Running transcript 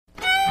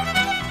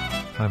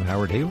I'm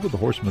Howard Hale with the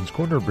Horseman's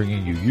Corner,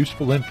 bringing you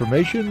useful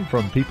information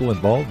from people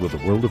involved with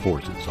the world of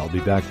horses. I'll be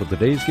back with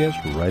today's guest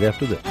right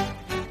after this.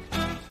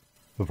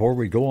 Before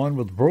we go on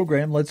with the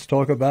program, let's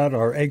talk about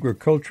our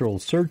agricultural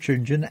search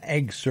engine,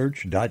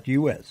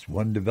 agsearch.us,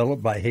 one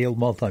developed by Hale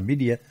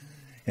Multimedia,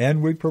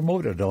 and we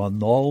promote it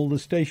on all the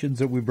stations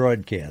that we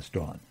broadcast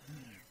on.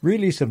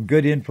 Really some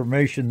good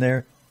information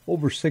there,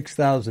 over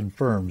 6,000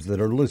 firms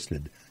that are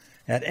listed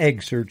at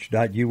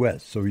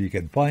agsearch.us, so you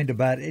can find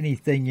about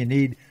anything you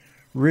need.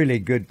 Really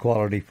good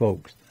quality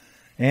folks.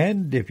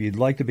 And if you'd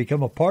like to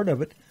become a part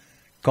of it,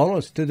 call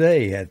us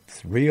today at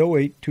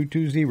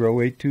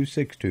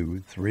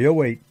 308-220-8262,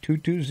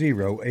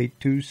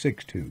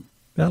 308-220-8262.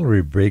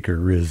 Valerie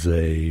Baker is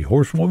a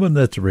horsewoman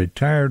that's a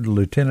retired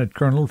lieutenant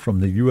colonel from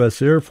the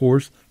U.S. Air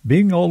Force.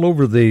 Being all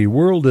over the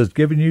world has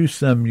given you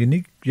some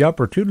unique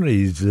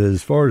opportunities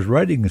as far as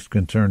riding is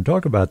concerned.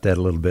 Talk about that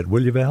a little bit,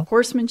 will you, Val?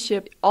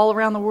 Horsemanship all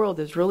around the world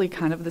is really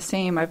kind of the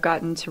same. I've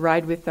gotten to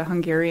ride with the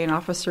Hungarian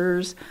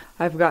officers.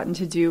 I've gotten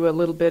to do a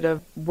little bit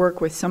of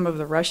work with some of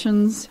the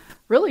Russians.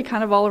 Really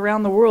kind of all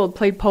around the world.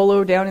 Played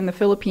polo down in the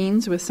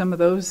Philippines with some of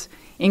those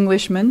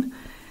Englishmen.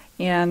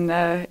 And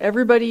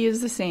everybody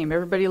is the same.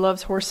 Everybody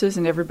loves horses,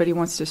 and everybody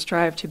wants to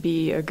strive to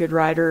be a good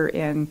rider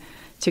and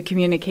to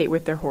communicate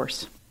with their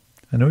horse.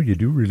 I know you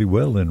do really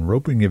well in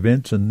roping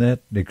events, and that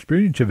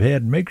experience you've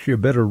had makes you a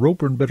better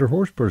roper and better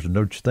horse person,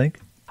 don't you think?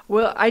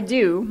 Well, I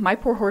do. My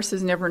poor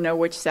horses never know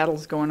which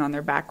saddle's going on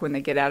their back when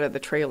they get out of the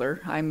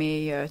trailer. I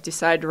may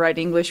decide to ride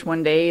English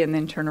one day and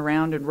then turn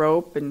around and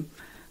rope and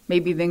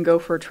maybe then go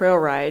for a trail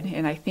ride.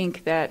 And I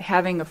think that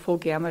having a full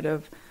gamut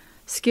of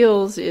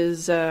skills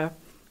is a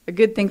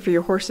good thing for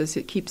your horses.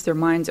 It keeps their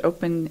minds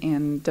open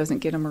and doesn't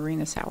get them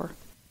arena sour.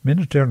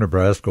 Minatare,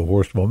 Nebraska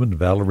horsewoman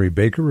Valerie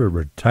Baker, a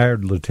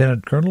retired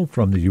lieutenant colonel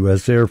from the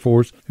U.S. Air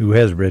Force who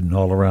has ridden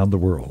all around the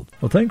world.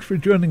 Well, thanks for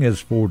joining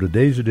us for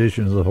today's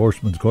edition of the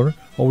Horseman's Corner.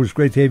 Always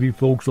great to have you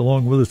folks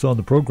along with us on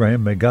the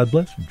program. May God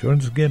bless and join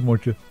us again,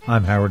 won't you?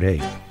 I'm Howard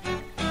Hale.